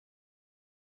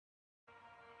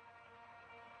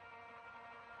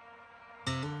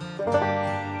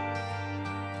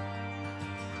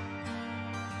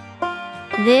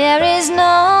There is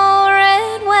no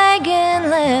red wagon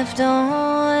left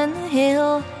on the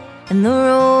hill, and the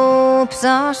ropes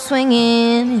are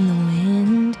swinging in the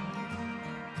wind.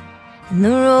 And the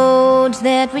roads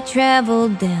that we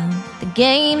traveled down, the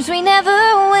games we never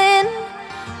win,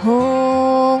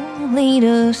 oh, lead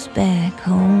us back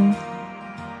home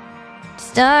to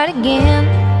start again.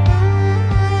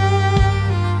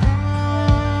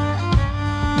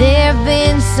 There have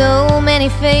been so many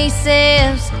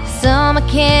faces, some I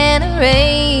can't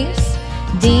erase.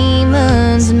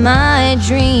 Demons in my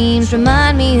dreams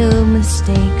remind me of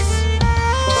mistakes.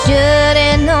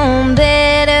 Should've known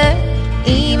better,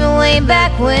 even way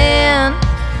back when.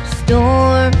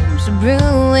 Storms are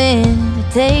brewing to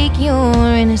take your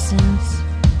innocence.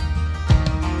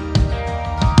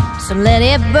 So let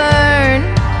it burn,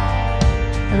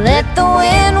 let the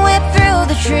wind whip through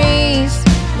the trees.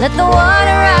 Let the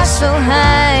water rise so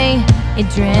high it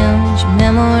drowns your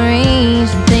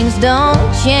memories and things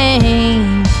don't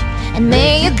change. And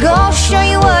may your ghost show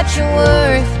you what you're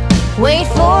worth. Wait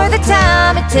for the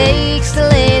time it takes to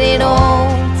let it all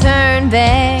turn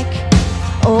back.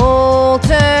 Oh,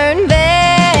 turn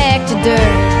back to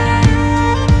dirt.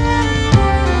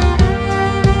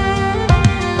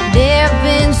 There have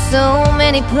been so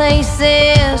many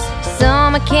places,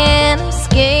 some I can't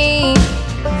escape.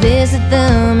 Visit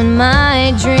them in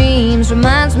my dreams,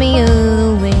 reminds me of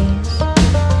the ways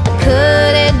I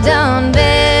could have done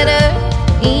better,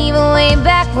 even way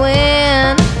back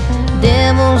when.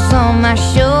 Devils on my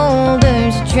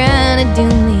shoulders are trying to do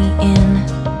me in.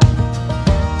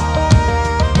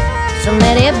 So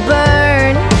let it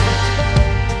burn,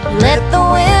 let the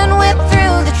wind whip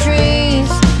through the trees.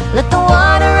 Let the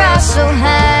water rise so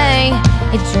high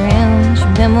it drowns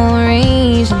your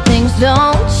memories and things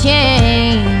don't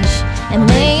change. And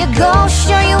may your ghost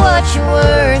show you what you're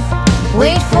worth.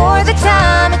 Wait for the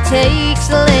time it takes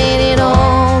to let it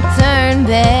all turn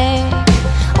back.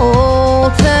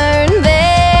 Oh, turn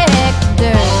back to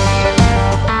dirt.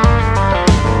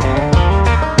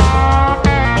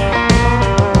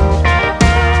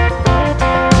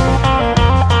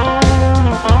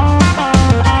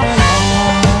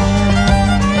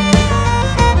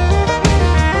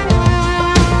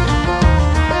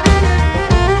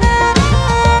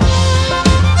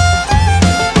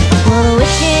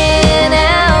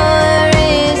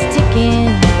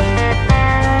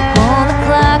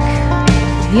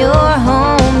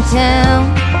 Town.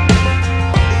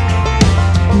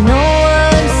 No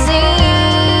one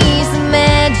sees the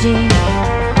magic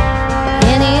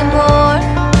anymore.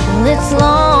 Well, it's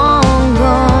long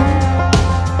gone.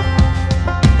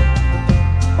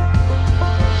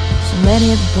 So let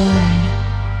it burn.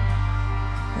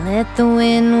 Let the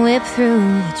wind whip through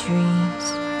the trees.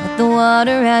 Let the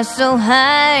water rise so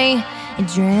high it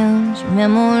drowns your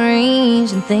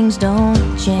memories and things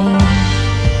don't change.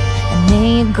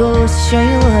 May your ghost show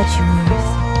you what you're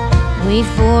worth. Wait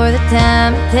for the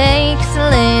time it takes to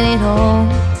let it all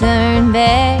turn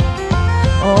back.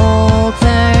 Oh,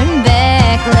 turn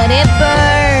back, let it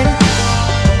burn.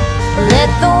 Let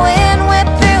the wind whip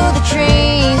through the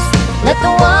trees. Let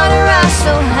the water rise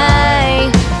so high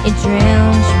it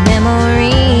drowns your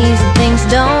memories and things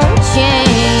don't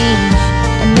change.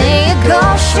 And may your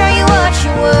ghost show you what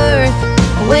you're worth.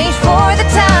 Wait for the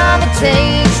time it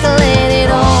takes to let it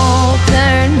all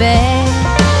turn back.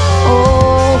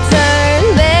 Oh, turn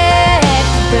back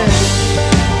to dirt.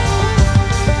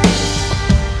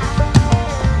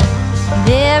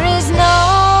 There is no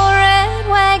red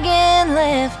wagon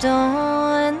left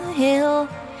on the hill,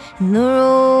 and the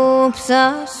ropes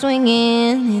are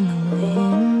swinging in the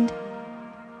wind.